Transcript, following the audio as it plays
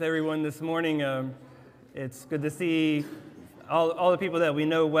Everyone this morning. It's good to see all the people that we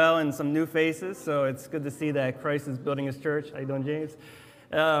know well and some new faces, so it's good to see that Christ is building his church. How you doing, James?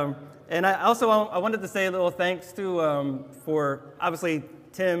 And I wanted to say a little thanks to, for obviously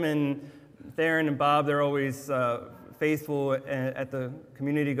Tim and Theron and Bob. They're always faithful at the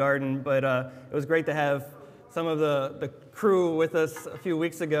community garden, but it was great to have some of the crew with us a few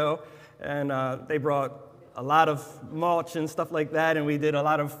weeks ago, and they brought a lot of mulch and stuff like that, and we did a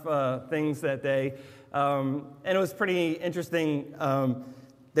lot of things that day. And it was pretty interesting.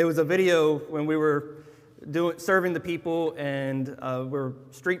 There was a video when we were serving the people, and we're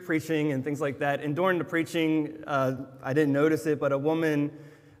street preaching and things like that. And during the preaching, I didn't notice it, but a woman,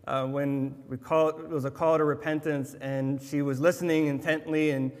 when it was a call to repentance, and she was listening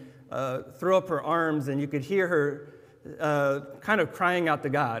intently and threw up her arms, and you could hear her kind of crying out to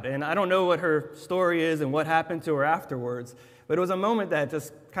God. And I don't know what her story is and what happened to her afterwards, but it was a moment that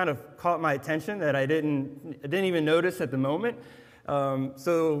just kind of caught my attention that I didn't even notice at the moment.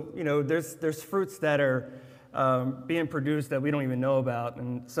 So, you know, there's fruits that are being produced that we don't even know about.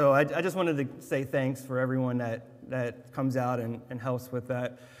 And so I just wanted to say thanks for everyone that comes out and helps with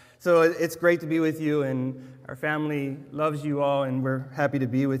that. So it's great to be with you, and our family loves you all, and we're happy to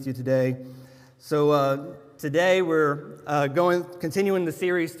be with you today. So today we're continuing the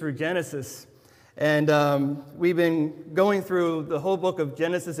series through Genesis, and we've been going through the whole book of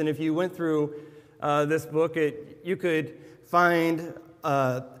Genesis. And if you went through this book, you could find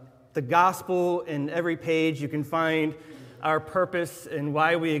the gospel in every page. You can find our purpose and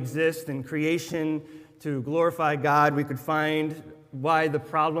why we exist in creation to glorify God. We could find why the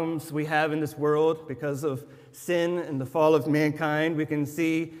problems we have in this world because of sin and the fall of mankind. We can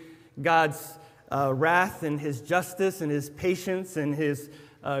see God's wrath and his justice and his patience and his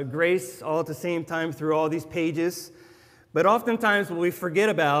grace all at the same time through all these pages. But oftentimes what we forget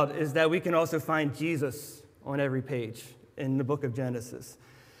about is that we can also find Jesus on every page in the book of Genesis.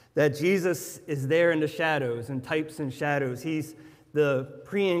 That Jesus is there in the shadows, and types and shadows. He's the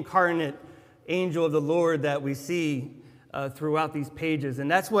pre-incarnate angel of the Lord that we see throughout these pages. And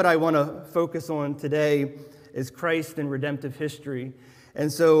that's what I want to focus on today, is Christ and redemptive history.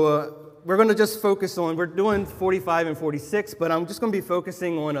 And so we're going to just focus on, we're doing 45 and 46, but I'm just going to be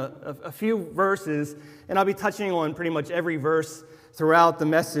focusing on a few verses, and I'll be touching on pretty much every verse throughout the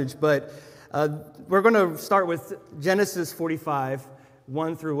message. But we're going to start with Genesis 45,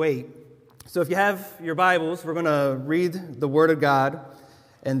 1 through 8. So if you have your Bibles, we're going to read the Word of God,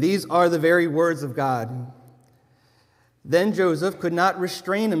 and these are the very words of God. Then Joseph could not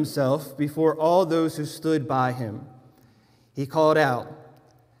restrain himself before all those who stood by him. He called out,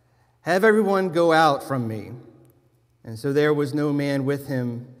 "Have everyone go out from me." And so there was no man with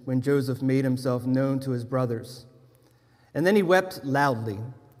him when Joseph made himself known to his brothers. And then he wept loudly,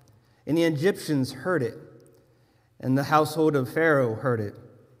 and the Egyptians heard it, and the household of Pharaoh heard it.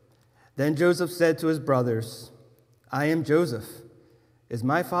 Then Joseph said to his brothers, "I am Joseph. Is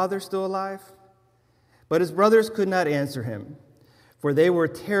my father still alive?" But his brothers could not answer him, for they were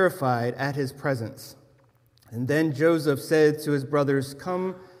terrified at his presence. And then Joseph said to his brothers,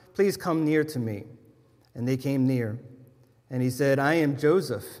 "Please come near to me." And they came near. And he said, "I am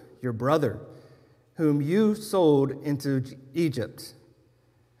Joseph, your brother, whom you sold into Egypt.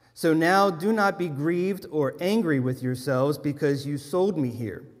 So now do not be grieved or angry with yourselves because you sold me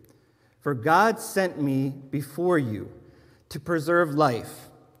here. For God sent me before you to preserve life.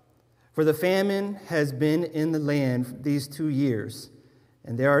 For the famine has been in the land these 2 years,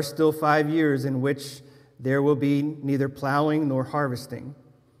 and there are still 5 years in which there will be neither plowing nor harvesting.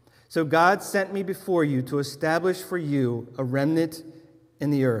 So God sent me before you to establish for you a remnant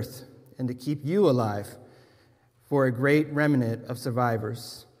in the earth, and to keep you alive for a great remnant of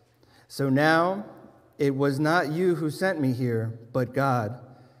survivors. So now it was not you who sent me here, but God,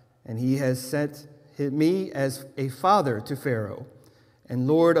 and he has sent me as a father to Pharaoh, and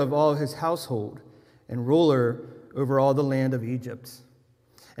lord of all his household, and ruler over all the land of Egypt."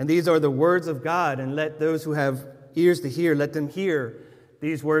 And these are the words of God, and let those who have ears to hear, let them hear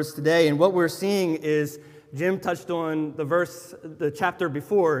these words today. And what we're seeing is, Jim touched on the chapter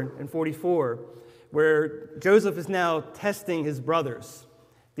before in 44, where Joseph is now testing his brothers.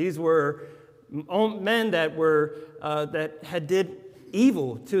 These were men that had did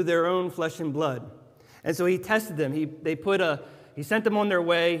evil to their own flesh and blood. And so he tested them. He sent them on their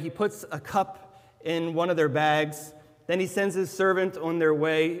way. He puts a cup in one of their bags. Then he sends his servant on their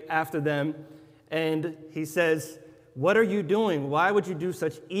way after them. And he says, "What are you doing? Why would you do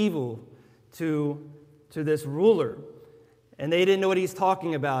such evil to this ruler?" And they didn't know what he's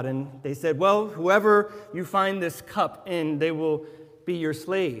talking about. And they said, "Well, whoever you find this cup in, they will be your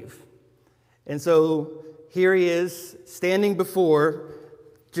slave. And so here he is standing before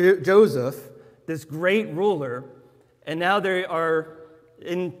Joseph, this great ruler, and now they are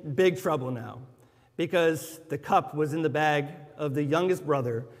in big trouble now because the cup was in the bag of the youngest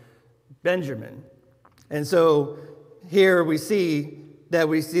brother, Benjamin. And so here we see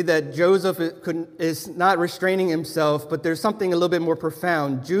that Joseph is not restraining himself, but there's something a little bit more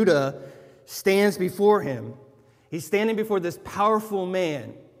profound. Judah stands before him. He's standing before this powerful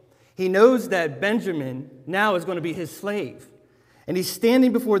man. He knows that Benjamin now is going to be his slave. And he's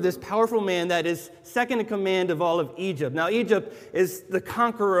standing before this powerful man that is second in command of all of Egypt. Now, Egypt is the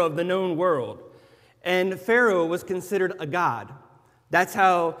conqueror of the known world. And Pharaoh was considered a god. That's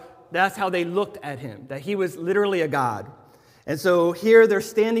how they looked at him, that he was literally a god. And so here they're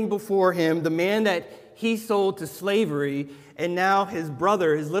standing before him, the man that he sold to slavery, and now his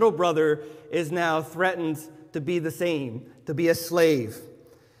brother, his little brother, is now threatened to be the same, to be a slave.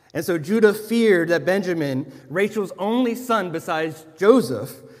 And so Judah feared that Benjamin, Rachel's only son besides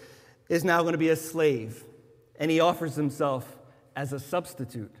Joseph, is now going to be a slave. And he offers himself as a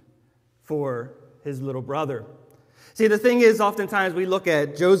substitute for his little brother. See, the thing is, oftentimes we look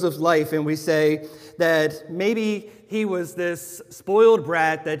at Joseph's life and we say that maybe he was this spoiled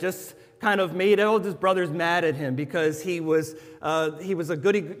brat that just kind of made all his brothers mad at him because he was a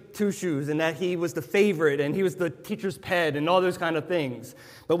goody two-shoes and that he was the favorite and he was the teacher's pet and all those kind of things.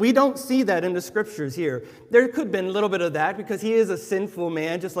 But we don't see that in the scriptures here. There could have been a little bit of that because he is a sinful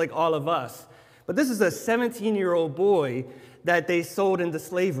man just like all of us. But this is a 17-year-old boy that they sold into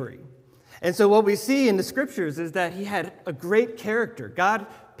slavery. And so what we see in the scriptures is that he had a great character. God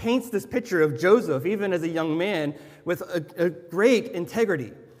paints this picture of Joseph, even as a young man, with a great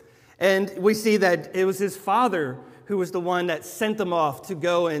integrity. And we see that it was his father who was the one that sent him off to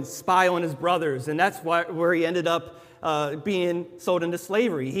go and spy on his brothers. And that's where he ended up being sold into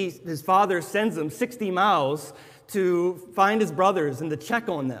slavery. His father sends him 60 miles to find his brothers and to check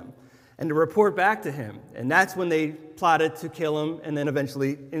on them and to report back to him. And that's when they plotted to kill him and then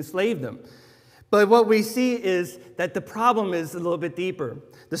eventually enslave them. But what we see is that the problem is a little bit deeper.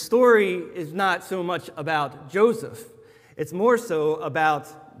 The story is not so much about Joseph. It's more so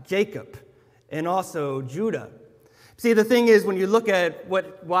about Jacob and also Judah. See, the thing is, when you look at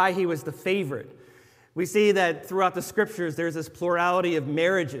why he was the favorite, we see that throughout the scriptures there's this plurality of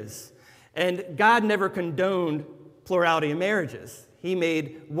marriages. And God never condoned plurality of marriages. He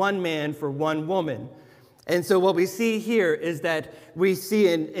made one man for one woman. And so what we see here is that we see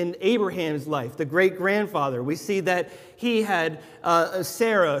in Abraham's life, the great-grandfather, we see that he had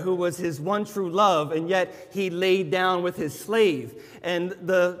Sarah, who was his one true love, and yet he laid down with his slave. And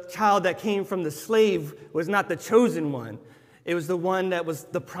the child that came from the slave was not the chosen one. It was the one that was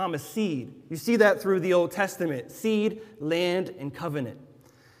the promised seed. You see that through the Old Testament, seed, land, and covenant.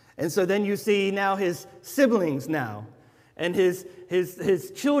 And so then you see now his siblings now. And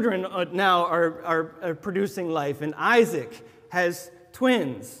his children now are producing life. And Isaac has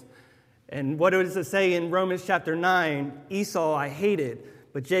twins. And what does it say in Romans chapter 9? Esau I hated,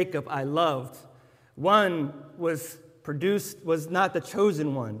 but Jacob I loved. One was not the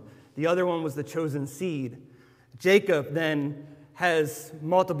chosen one. The other one was the chosen seed. Jacob then has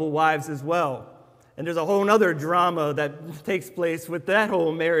multiple wives as well. And there's a whole other drama that takes place with that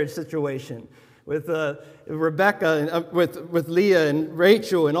whole marriage situation. With Rebecca, with Leah and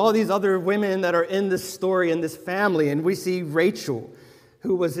Rachel and all these other women that are in this story, in this family. And we see Rachel,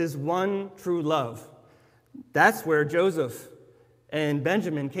 who was his one true love. That's where Joseph and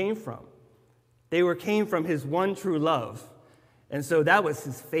Benjamin came from. They came from his one true love. And so that was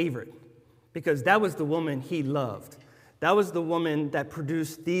his favorite, because that was the woman he loved. That was the woman that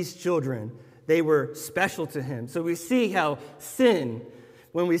produced these children. They were special to him. So we see how sin,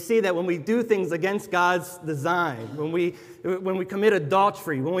 when we see that when we do things against God's design, when we commit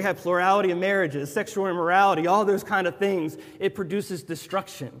adultery, when we have plurality of marriages, sexual immorality, all those kind of things, it produces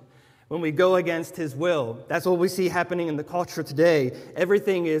destruction. When we go against his will, that's what we see happening in the culture today.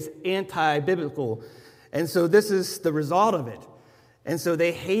 Everything is anti-biblical. And so this is the result of it. And so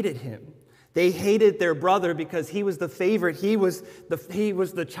they hated him. They hated their brother because he was the favorite. He was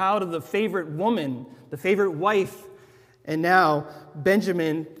the child of the favorite woman, the favorite wife. And now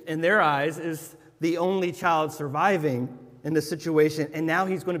Benjamin, in their eyes, is the only child surviving in the situation. And now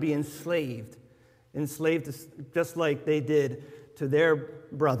he's going to be enslaved just like they did to their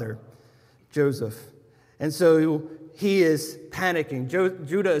brother, Joseph. And so he is panicking.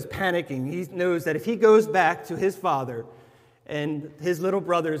 Judah is panicking. He knows that if he goes back to his father and his little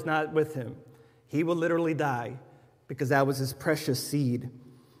brother is not with him, he will literally die because that was his precious seed.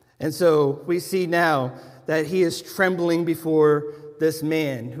 And so we see now that he is trembling before this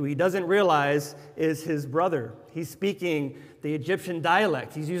man, who he doesn't realize is his brother. He's speaking the Egyptian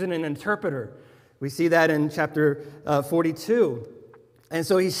dialect. He's using an interpreter. We see that in chapter 42. And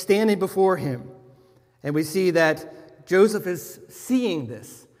so he's standing before him. And we see that Joseph is seeing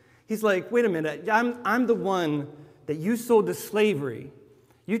this. He's like, wait a minute, I'm the one that you sold to slavery.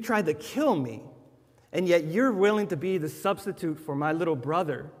 You tried to kill me. And yet you're willing to be the substitute for my little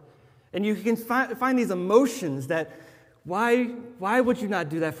brother. And you can find these emotions that, why would you not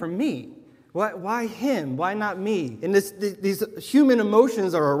do that for me? Why him? Why not me? And these human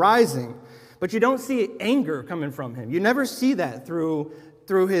emotions are arising, but you don't see anger coming from him. You never see that through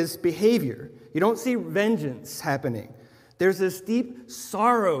his behavior. You don't see vengeance happening. There's this deep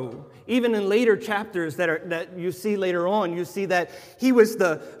sorrow. Even in later chapters that you see later on, you see that he was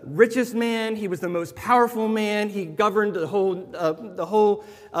the richest man, he was the most powerful man, he governed the whole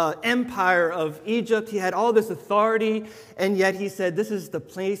empire of Egypt, he had all this authority, and yet he said, this is the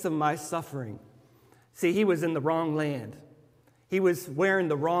place of my suffering. See, he was in the wrong land. He was wearing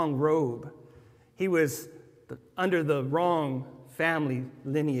the wrong robe. He was under the wrong family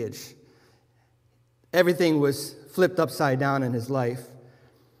lineage. Everything was flipped upside down in his life.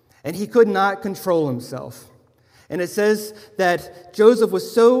 And he could not control himself. And it says that Joseph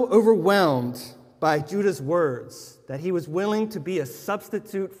was so overwhelmed by Judah's words that he was willing to be a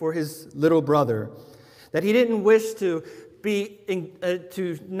substitute for his little brother, that he didn't wish to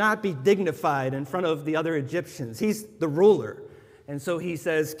not be dignified in front of the other Egyptians. He's the ruler. And so he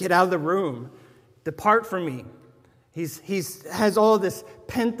says, get out of the room, depart from me. He has all this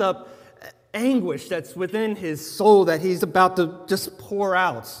pent-up anguish that's within his soul that he's about to just pour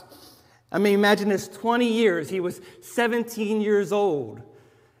out. I mean, imagine this 20 years. He was 17 years old,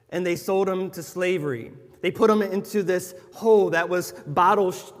 and they sold him to slavery. They put him into this hole that was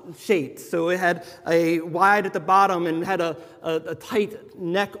bottle-shaped, so it had a wide at the bottom and had a tight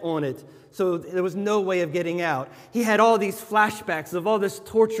neck on it, so there was no way of getting out. He had all these flashbacks of all this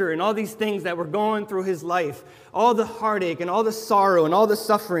torture and all these things that were going through his life, all the heartache and all the sorrow and all the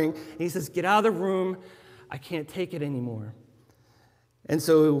suffering. And he says, get out of the room. I can't take it anymore. And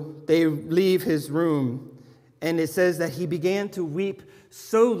so they leave his room, and it says that he began to weep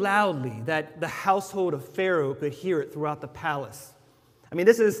so loudly that the household of Pharaoh could hear it throughout the palace. I mean,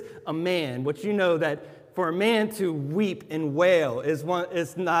 this is a man, which you know that for a man to weep and wail is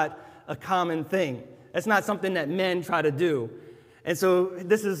not a common thing. That's not something that men try to do. And so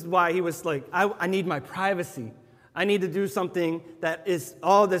this is why he was like, I need my privacy. I need to do something that is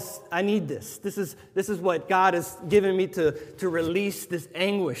all this. I need this. This is what God has given me to release this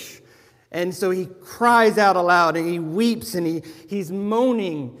anguish. And so he cries out aloud and he weeps and he's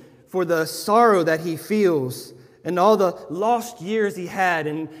moaning for the sorrow that he feels and all the lost years he had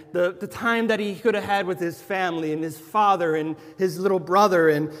and the time that he could have had with his family and his father and his little brother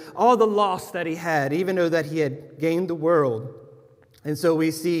and all the loss that he had, even though that he had gained the world. And so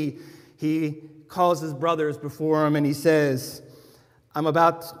we see he calls his brothers before him and he says,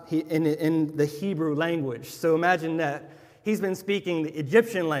 in the Hebrew language. So imagine that he's been speaking the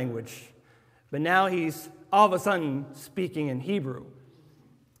Egyptian language, but now he's all of a sudden speaking in Hebrew.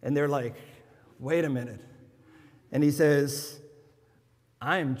 And they're like, wait a minute. And he says,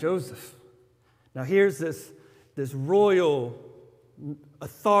 I am Joseph. Now here's this royal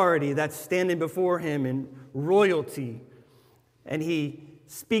authority that's standing before him in royalty. And he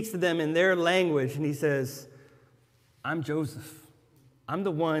speaks to them in their language, and he says, I'm Joseph. I'm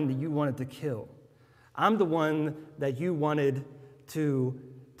the one that you wanted to kill. I'm the one that you wanted to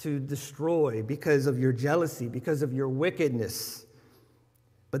destroy because of your jealousy, because of your wickedness.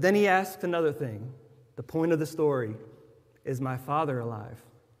 But then he asks another thing. The point of the story, is my father alive?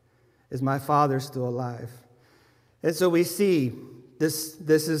 Is my father still alive? And so we see this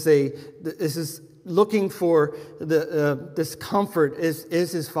is looking for this comfort. Is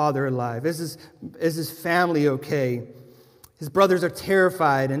his father alive? Is his family okay? His brothers are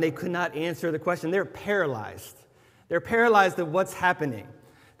terrified, and they could not answer the question. They're paralyzed. They're paralyzed at what's happening.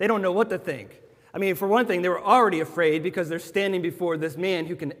 They don't know what to think. I mean, for one thing, they were already afraid because they're standing before this man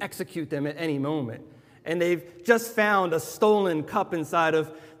who can execute them at any moment. And they've just found a stolen cup inside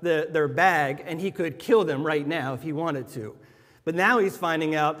of their bag, and he could kill them right now if he wanted to. But now he's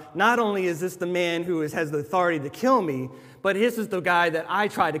finding out, not only is this the man who has the authority to kill me, but this is the guy that I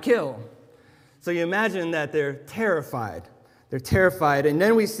tried to kill. So you imagine that they're terrified. They're terrified. And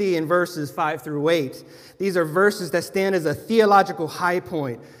then we see in verses 5 through 8, these are verses that stand as a theological high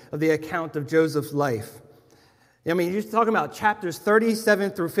point of the account of Joseph's life. I mean, you're talking about chapters 37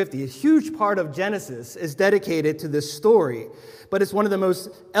 through 50. A huge part of Genesis is dedicated to this story, but it's one of the most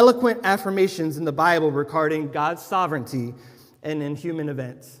eloquent affirmations in the Bible regarding God's sovereignty and in human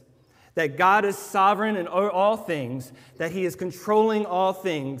events. That God is sovereign in all things, that he is controlling all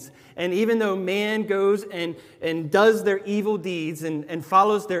things. And even though man goes and does their evil deeds and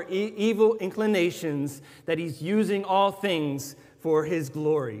follows their evil inclinations, that he's using all things for his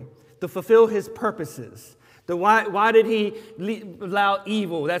glory, to fulfill his purposes. Why did he allow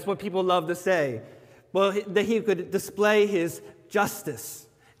evil? That's what people love to say. Well, that he could display his justice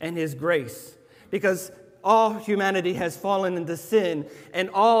and his grace. Because all humanity has fallen into sin,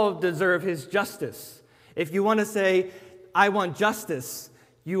 and all deserve his justice. If you want to say, I want justice,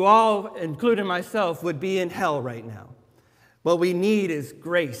 you all, including myself, would be in hell right now. What we need is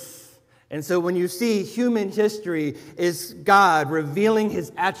grace. And so when you see human history is God revealing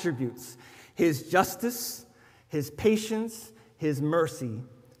his attributes, his justice, his patience, his mercy.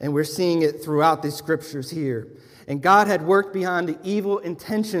 And we're seeing it throughout the scriptures here. And God had worked behind the evil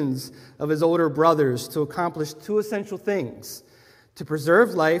intentions of his older brothers to accomplish two essential things: to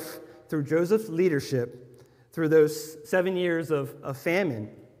preserve life through Joseph's leadership through those 7 years of famine.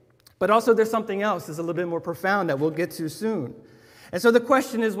 But also there's something else that's a little bit more profound that we'll get to soon. And so the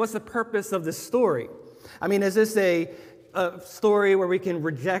question is, what's the purpose of this story? I mean, is this a story where we can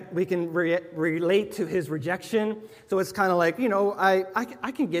relate to his rejection? So it's kind of like,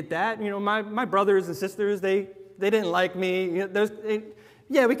 I can get that. My brothers and sisters, they didn't like me.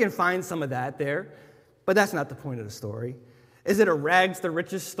 We can find some of that there. But that's not the point of the story. Is it a rags to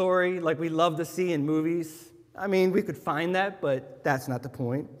riches story like we love to see in movies? I mean, we could find that, but that's not the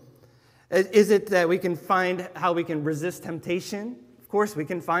point. Is it that we can find how we can resist temptation? Of course, we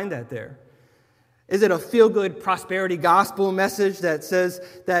can find that there. Is it a feel-good prosperity gospel message that says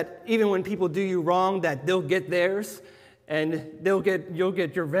that even when people do you wrong, that they'll get theirs, and you'll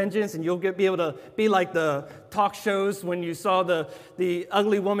get your vengeance, and you'll be able to be like the talk shows when you saw the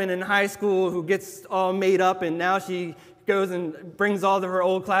ugly woman in high school who gets all made up, and now she goes and brings all of her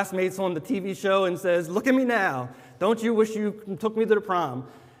old classmates on the TV show and says, "Look at me now. Don't you wish you took me to the prom?"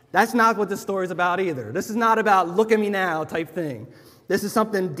 That's not what this story is about either. This is not about look at me now type thing. This is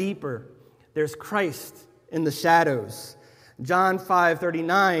something deeper. There's Christ in the shadows. John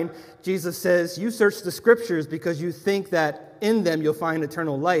 5:39, Jesus says, "You search the scriptures because you think that in them you'll find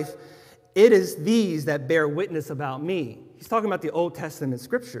eternal life. It is these that bear witness about me." He's talking about the Old Testament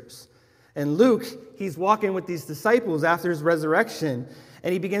scriptures. And Luke, he's walking with these disciples after his resurrection,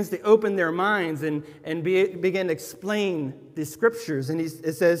 and he begins to open their minds and begin to explain the scriptures. And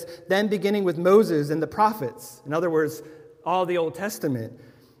it says, then beginning with Moses and the prophets, in other words, all the Old Testament,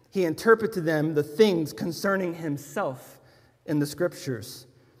 he interpreted to them the things concerning himself in the scriptures.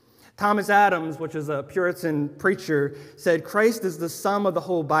 Thomas Adams, which is a Puritan preacher, said, Christ is the sum of the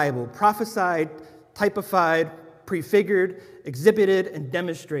whole Bible, prophesied, typified, prefigured, exhibited, and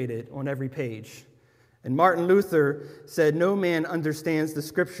demonstrated on every page. And Martin Luther said, no man understands the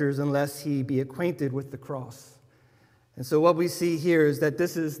scriptures unless he be acquainted with the cross. And so what we see here is that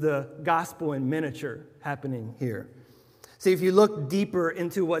this is the gospel in miniature happening here. See, if you look deeper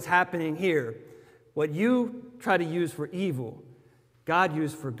into what's happening here, what you try to use for evil, God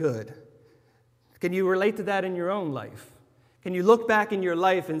used for good. Can you relate to that in your own life? Can you look back in your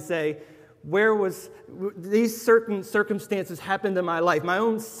life and say, where was these certain circumstances happened in my life, my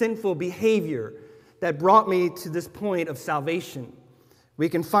own sinful behavior that brought me to this point of salvation? We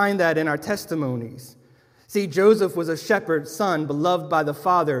can find that in our testimonies. See, Joseph was a shepherd's son, beloved by the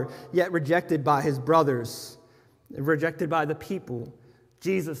father, yet rejected by his brothers, rejected by the people.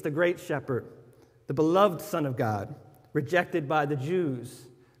 Jesus, the great shepherd, the beloved Son of God, rejected by the Jews,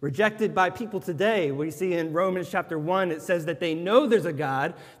 rejected by people today. We see in Romans chapter 1, it says that they know there's a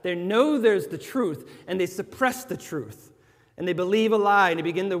God, they know there's the truth, and they suppress the truth. And they believe a lie, and they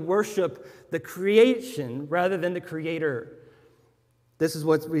begin to worship the creation rather than the Creator. This is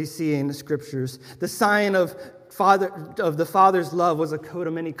what we see in the scriptures. The sign of the Father's love was a coat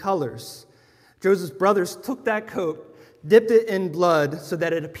of many colors. Joseph's brothers took that coat, dipped it in blood so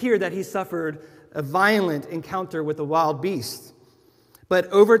that it appeared that he suffered a violent encounter with a wild beast. But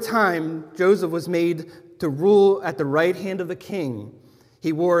over time, Joseph was made to rule at the right hand of the king.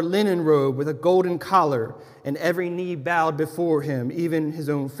 He wore a linen robe with a golden collar, and every knee bowed before him, even his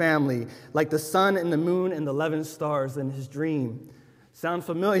own family, like the sun and the moon and the 11 stars in his dream. Sound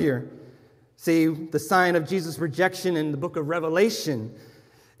familiar? See, the sign of Jesus' rejection in the book of Revelation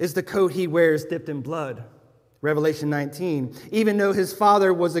is the coat he wears dipped in blood. Revelation 19. Even though his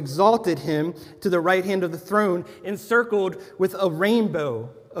father was exalted him to the right hand of the throne, encircled with a rainbow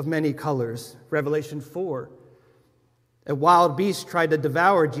of many colors. Revelation 4. A wild beast tried to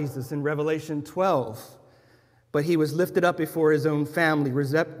devour Jesus in Revelation 12. But he was lifted up before his own family,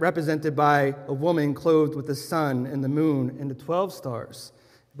 represented by a woman clothed with the sun and the moon and the 12 stars.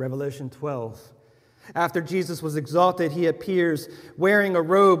 Revelation 12. After Jesus was exalted, he appears wearing a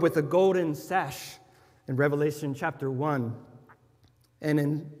robe with a golden sash in Revelation chapter 1. And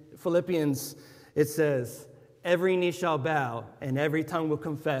in Philippians, it says, every knee shall bow and every tongue will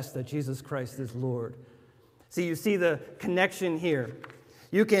confess that Jesus Christ is Lord. See, you see the connection here.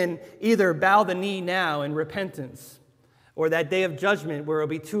 You can either bow the knee now in repentance, or that day of judgment where it'll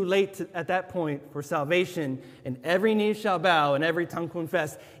be too late at that point for salvation, and every knee shall bow and every tongue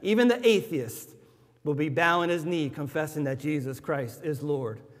confess. Even the atheist will be bowing his knee, confessing that Jesus Christ is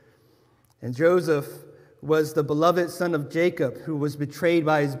Lord. And Joseph was the beloved son of Jacob, who was betrayed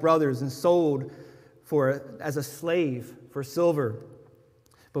by his brothers and sold as a slave for silver.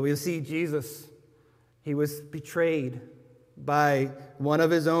 But we see Jesus, he was betrayed by one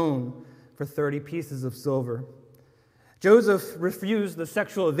of his own for 30 pieces of silver. Joseph refused the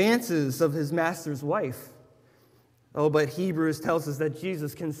sexual advances of his master's wife. Oh, but Hebrews tells us that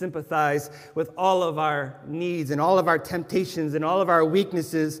Jesus can sympathize with all of our needs and all of our temptations and all of our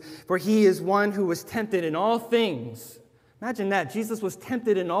weaknesses, for he is one who was tempted in all things. Imagine that. Jesus was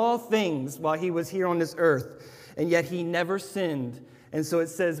tempted in all things while he was here on this earth, and yet he never sinned. And so it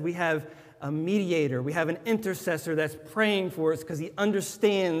says we have a mediator, we have an intercessor that's praying for us because he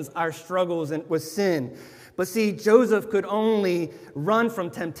understands our struggles with sin. But see, Joseph could only run from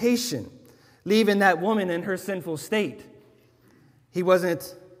temptation, leaving that woman in her sinful state. He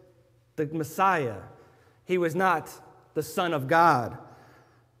wasn't the Messiah. He was not the Son of God.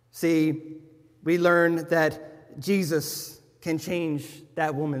 See, we learn that Jesus can change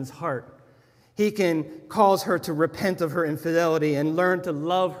that woman's heart. He can cause her to repent of her infidelity and learn to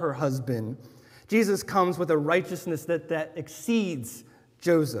love her husband. Jesus comes with a righteousness that exceeds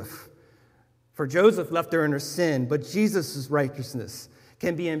Joseph. For Joseph left her in her sin, but Jesus' righteousness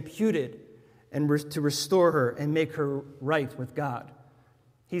can be imputed and to restore her and make her right with God.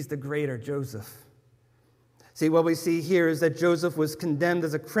 He's the greater Joseph. See, what we see here is that Joseph was condemned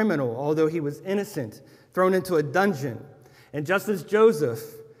as a criminal, although he was innocent, thrown into a dungeon. And just as Joseph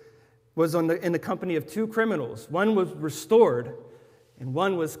was in the company of two criminals, one was restored and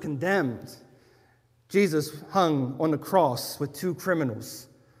one was condemned, Jesus hung on the cross with two criminals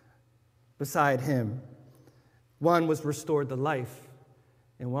beside him. One was restored to life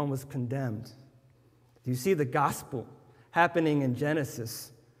and one was condemned. You see the gospel happening in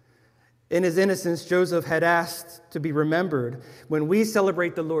Genesis. In his innocence, Joseph had asked to be remembered. When we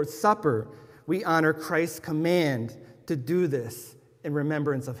celebrate the Lord's Supper, we honor Christ's command to do this in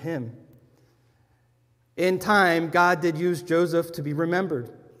remembrance of him. In time, God did use Joseph to be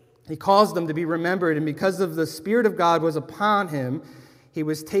remembered. He caused them to be remembered, and because of the Spirit of God was upon him, he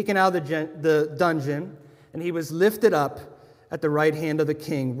was taken out of the dungeon, and he was lifted up at the right hand of the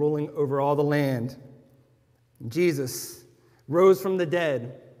King, ruling over all the land. Jesus rose from the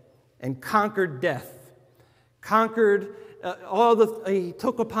dead and conquered death, he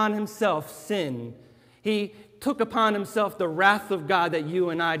took upon himself sin. He took upon himself the wrath of God that you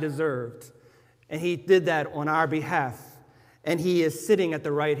and I deserved. And he did that on our behalf. And he is sitting at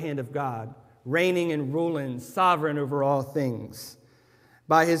the right hand of God, reigning and ruling, sovereign over all things.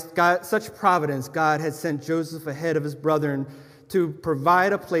 By such providence, God had sent Joseph ahead of his brethren to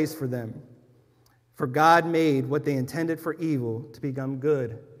provide a place for them. For God made what they intended for evil to become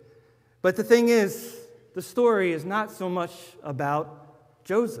good. But the thing is, the story is not so much about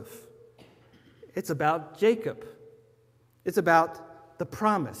Joseph. It's about Jacob. It's about the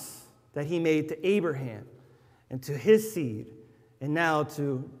promise that he made to Abraham and to his seed, and now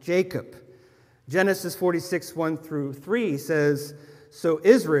to Jacob. Genesis 46, 1-3 says, So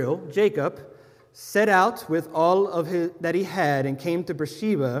Israel, Jacob, set out with all of that he had and came to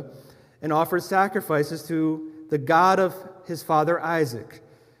Beersheba and offered sacrifices to the God of his father Isaac.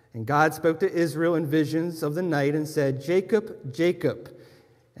 And God spoke to Israel in visions of the night and said, Jacob, Jacob.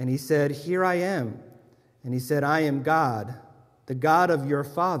 And he said, Here I am. And he said, I am God, the God of your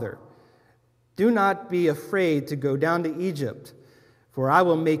father. Do not be afraid to go down to Egypt, for I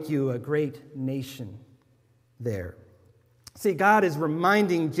will make you a great nation there. See, God is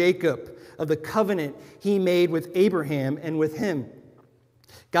reminding Jacob of the covenant he made with Abraham and with him.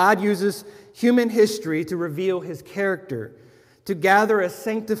 God uses human history to reveal his character, to gather a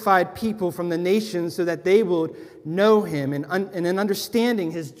sanctified people from the nations so that they will know him, and in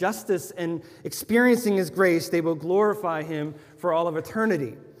understanding his justice and experiencing his grace, they will glorify him for all of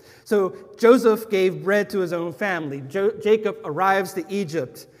eternity. So Joseph gave bread to his own family. Jacob arrives to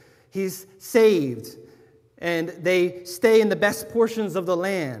Egypt. He's saved, and they stay in the best portions of the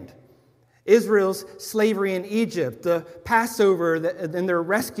land. Israel's slavery in Egypt, the Passover, and their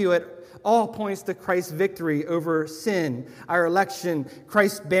rescue at all points to Christ's victory over sin, our election,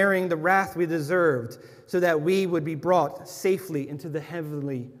 Christ bearing the wrath we deserved so that we would be brought safely into the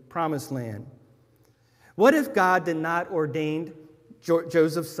heavenly promised land. What if God did not ordain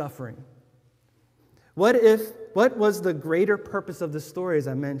Joseph's suffering? What was the greater purpose of the story, as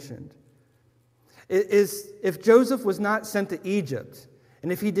I mentioned? If Joseph was not sent to Egypt,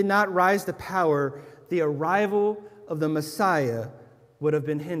 and if he did not rise to power, the arrival of the Messiah would have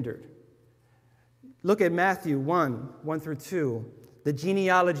been hindered. Look at Matthew 1 through 2, the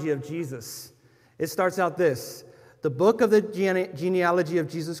genealogy of Jesus. It starts out this: the book of the genealogy of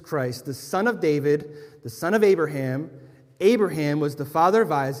Jesus Christ, the son of David, the son of Abraham. Abraham was the father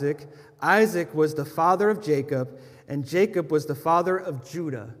of Isaac. Isaac was the father of Jacob, and Jacob was the father of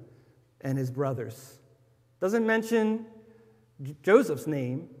Judah and his brothers. Doesn't mention Joseph's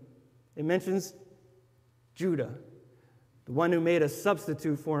name. It mentions Judah, the one who made a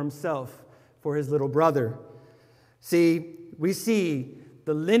substitute for himself, for his little brother. See, we see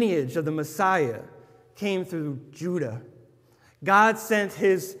the lineage of the Messiah came through Judah. God sent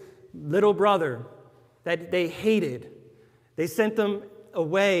his little brother that they hated. They sent them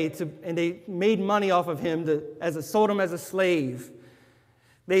away and they made money off of him sold him as a slave.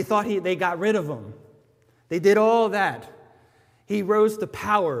 They thought they got rid of him. They did all that. He rose to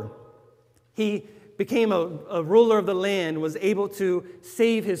power. He became a ruler of the land, was able to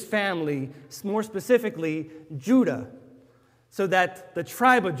save his family, more specifically Judah, so that the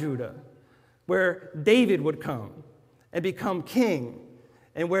tribe of Judah, where David would come and become king,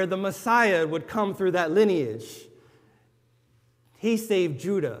 and where the Messiah would come through that lineage, he saved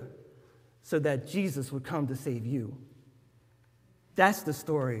Judah so that Jesus would come to save you. That's the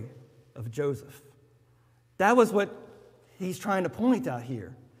story of Joseph. That was what he's trying to point out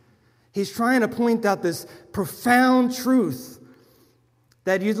here. He's trying to point out this profound truth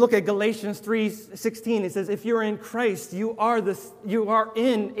that you look at Galatians 3:16. It says, if you're in Christ, you are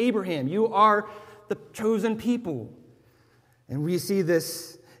in Abraham. You are the chosen people. And we see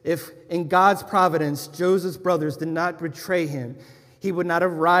this: if in God's providence, Joseph's brothers did not betray him, he would not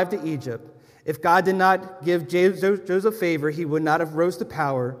have arrived at Egypt. If God did not give Joseph favor, he would not have rose to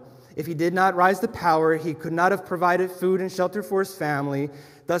power. If he did not rise to power, he could not have provided food and shelter for his family.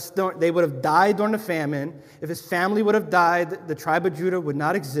 Thus, they would have died during the famine. If his family would have died, the tribe of Judah would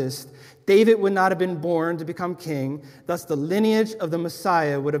not exist. David would not have been born to become king. Thus, the lineage of the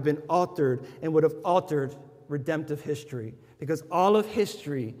Messiah would have been altered and would have altered redemptive history. Because all of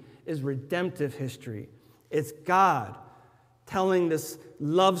history is redemptive history. It's God telling this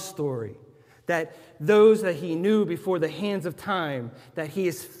love story that those that he knew before the hands of time, that he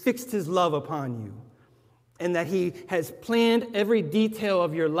has fixed his love upon you, and that he has planned every detail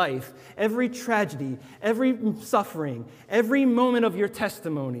of your life, every tragedy, every suffering, every moment of your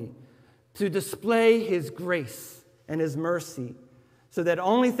testimony to display his grace and his mercy, so that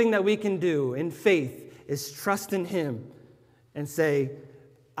only thing that we can do in faith is trust in him and say,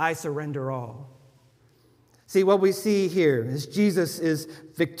 I surrender all. See, what we see here is Jesus is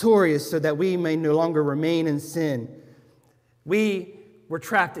victorious so that we may no longer remain in sin. We were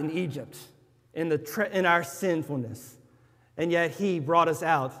trapped in Egypt in our sinfulness, and yet he brought us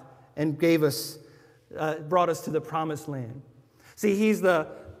out and brought us to the promised land. See, he's the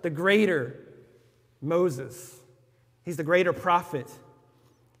greater Moses. He's the greater prophet.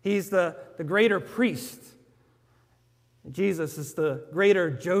 He's the greater priest. Jesus is the greater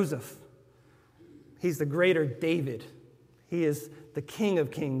Joseph. He's the greater David. He is the King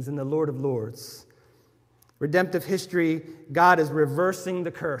of Kings and the Lord of Lords. Redemptive history, God is reversing the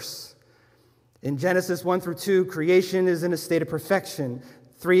curse. In Genesis 1 through 2, creation is in a state of perfection.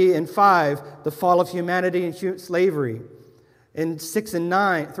 3 and 5, the fall of humanity and slavery. In 6 and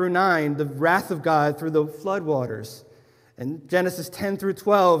 9 through 9, the wrath of God through the floodwaters. In Genesis 10 through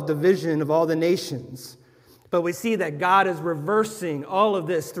 12, the vision of all the nations. But we see that God is reversing all of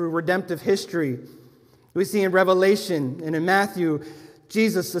this through redemptive history. We see in Revelation and in Matthew,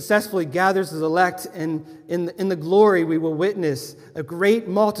 Jesus successfully gathers his elect, and in the glory we will witness a great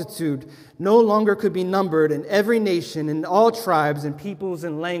multitude no longer could be numbered in every nation, in all tribes and peoples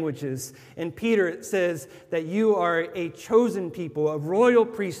and languages. And Peter says that you are a chosen people, a royal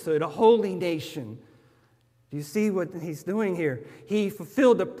priesthood, a holy nation. Do you see what he's doing here? He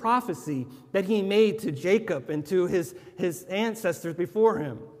fulfilled the prophecy that he made to Jacob and to his ancestors before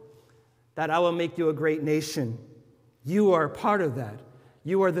him, that I will make you a great nation. You are a part of that.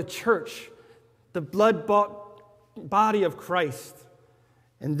 You are the church, the blood-bought body of Christ.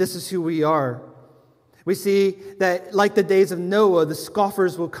 And this is who we are. We see that like the days of Noah, the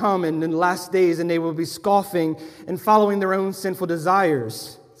scoffers will come in the last days, and they will be scoffing and following their own sinful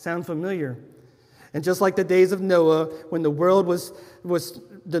desires. Sound familiar? And just like the days of Noah, when the world was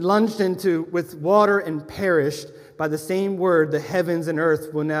lunged into with water and perished, by the same word, the heavens and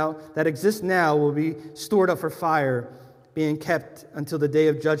earth that exist now will be stored up for fire, being kept until the day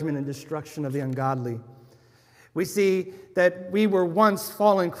of judgment and destruction of the ungodly. We see that we were once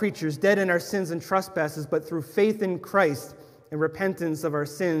fallen creatures, dead in our sins and trespasses, but through faith in Christ and repentance of our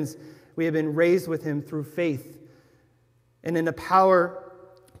sins, we have been raised with him through faith. And in the power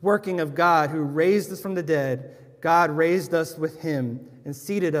working of God, who raised us from the dead, God raised us with him and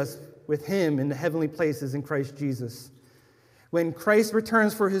seated us with him in the heavenly places in Christ Jesus. When Christ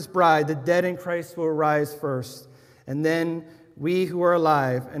returns for his bride, the dead in Christ will rise first, and then we who are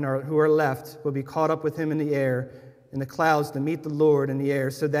alive and who are left will be caught up with him in the air, in the clouds, to meet the Lord in the air,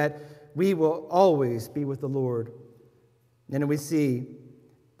 so that we will always be with the Lord. And we see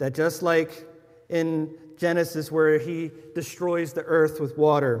that just like in Genesis, where he destroys the earth with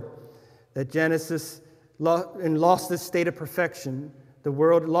water, that Genesis lost this state of perfection. The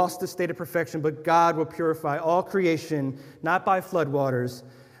world lost this state of perfection, but God will purify all creation, not by floodwaters,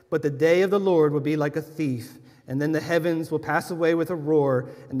 but the day of the Lord will be like a thief. And then the heavens will pass away with a roar,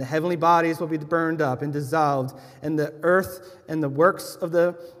 and the heavenly bodies will be burned up and dissolved, and the earth and the works of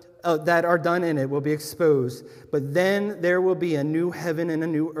that are done in it will be exposed. But then there will be a new heaven and a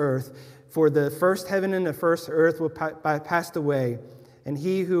new earth, for the first heaven and the first earth will pass away, and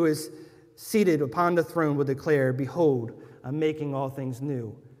he who is seated upon the throne will declare, "Behold, I'm making all things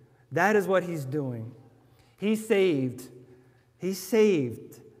new." That is what he's doing. He saved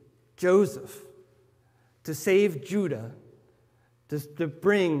Joseph to save Judah, to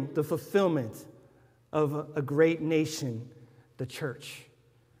bring the fulfillment of a great nation, the church.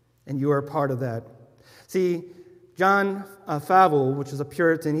 And you are a part of that. See, John Favreau, which is a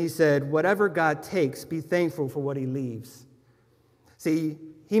Puritan, he said, "Whatever God takes, be thankful for what he leaves." See,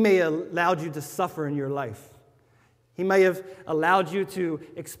 he may have allowed you to suffer in your life. He may have allowed you to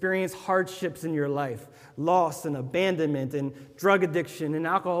experience hardships in your life, loss and abandonment and drug addiction and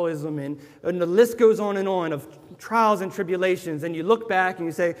alcoholism, and the list goes on of trials and tribulations. And you look back and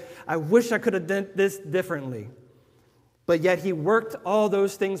you say, "I wish I could have done this differently." But yet he worked all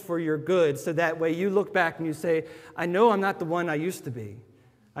those things for your good, so that way you look back and you say, "I know I'm not the one I used to be.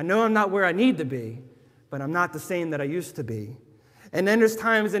 I know I'm not where I need to be, but I'm not the same that I used to be." And then there's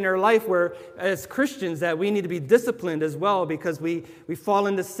times in our life where, as Christians, that we need to be disciplined as well, because we fall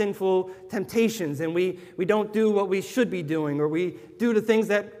into sinful temptations, and we don't do what we should be doing, or we do the things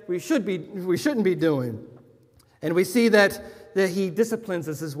that we shouldn't be doing. And we see that he disciplines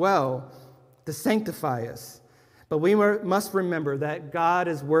us as well to sanctify us. But we must remember that God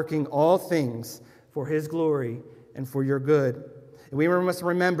is working all things for his glory and for your good. And we must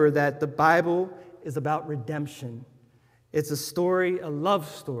remember that the Bible is about redemption. It's a story, a love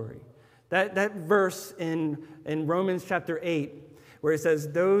story. That verse in Romans chapter 8, where it says,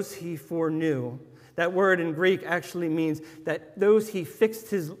 "Those he foreknew," that word in Greek actually means that those he fixed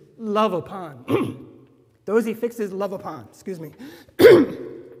his love upon. Those he fixed his love upon,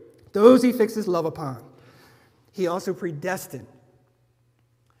 Those he fixed his love upon. He also predestined.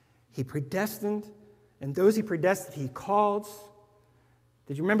 He predestined, and those he predestined, he called.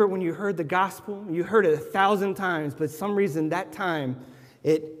 Did you remember when you heard the gospel? You heard it 1,000 times, but for some reason that time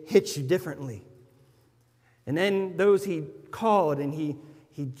it hits you differently. And then those he called, and he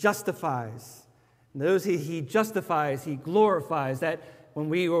justifies. And those he justifies, he glorifies, that when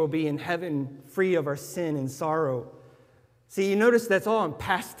we will be in heaven free of our sin and sorrow. See, you notice that's all in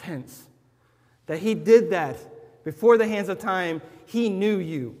past tense. That he did that before the hands of time. He knew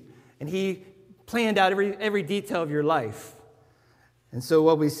you, and he planned out every detail of your life. And so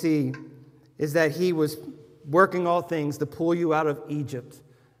what we see is that he was working all things to pull you out of Egypt,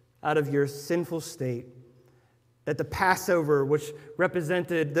 out of your sinful state. That the Passover, which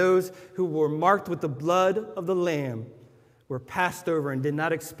represented those who were marked with the blood of the Lamb, were passed over and did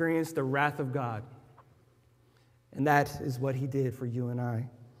not experience the wrath of God. And that is what he did for you and I.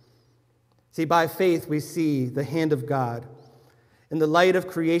 See, by faith we see the hand of God in the light of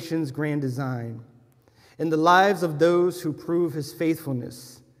creation's grand design, in the lives of those who prove his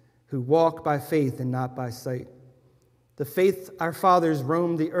faithfulness, who walk by faith and not by sight. The faith our fathers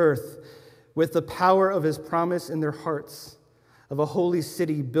roamed the earth with the power of his promise in their hearts, of a holy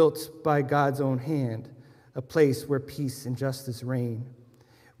city built by God's own hand, a place where peace and justice reign.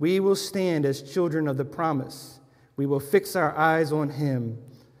 We will stand as children of the promise. We will fix our eyes on him,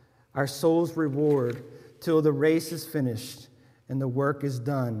 our soul's reward, till the race is finished and the work is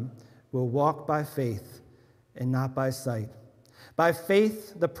done. will walk by faith and not by sight. By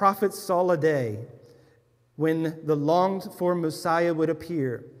faith, the prophets saw a day when the longed-for Messiah would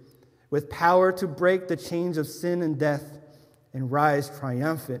appear, with power to break the chains of sin and death and rise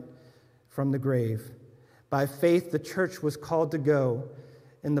triumphant from the grave. By faith, the church was called to go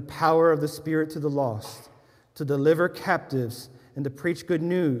in the power of the Spirit to the lost, to deliver captives and to preach good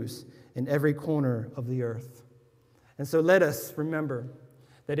news in every corner of the earth. And so let us remember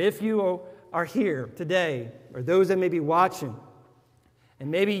that if you are here today, or those that may be watching,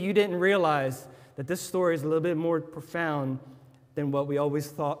 and maybe you didn't realize that this story is a little bit more profound than what we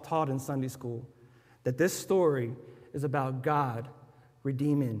always taught in Sunday school, that this story is about God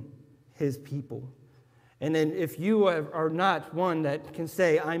redeeming his people. And then if you are not one that can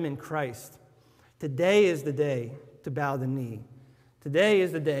say, I'm in Christ, today is the day to bow the knee. Today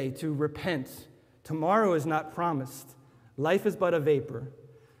is the day to repent. Tomorrow is not promised. Life is but a vapor.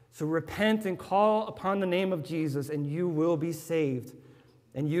 So repent and call upon the name of Jesus, and you will be saved.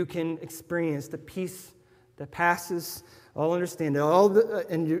 And you can experience the peace that passes all understanding.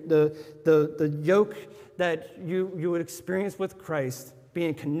 The yoke that you would experience with Christ,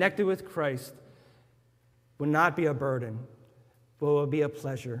 being connected with Christ, will not be a burden, but will be a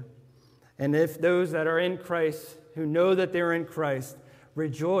pleasure. And if those that are in Christ, who know that they're in Christ,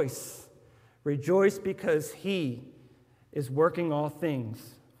 rejoice. Rejoice because he is working all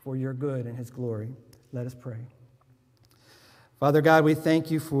things for your good and his glory. Let us pray. Father God, we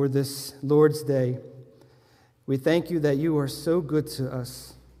thank you for this Lord's Day. We thank you that you are so good to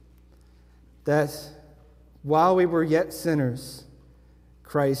us, that while we were yet sinners,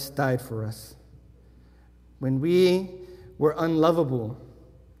 Christ died for us. When we were unlovable,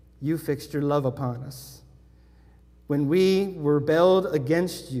 you fixed your love upon us. When we rebelled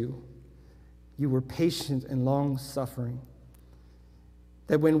against you, you were patient and long-suffering.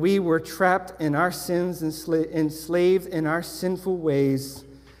 That when we were trapped in our sins, enslaved in our sinful ways,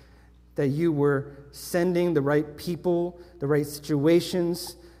 that you were sending the right people, the right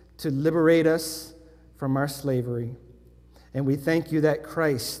situations to liberate us from our slavery. And we thank you that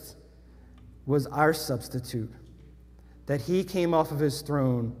Christ was our substitute, that he came off of his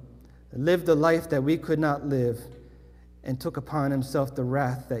throne, lived the life that we could not live, and took upon himself the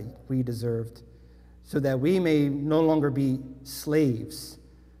wrath that we deserved, so that we may no longer be slaves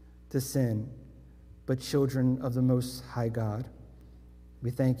to sin, but children of the Most High God.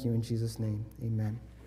 We thank you in Jesus' name. Amen.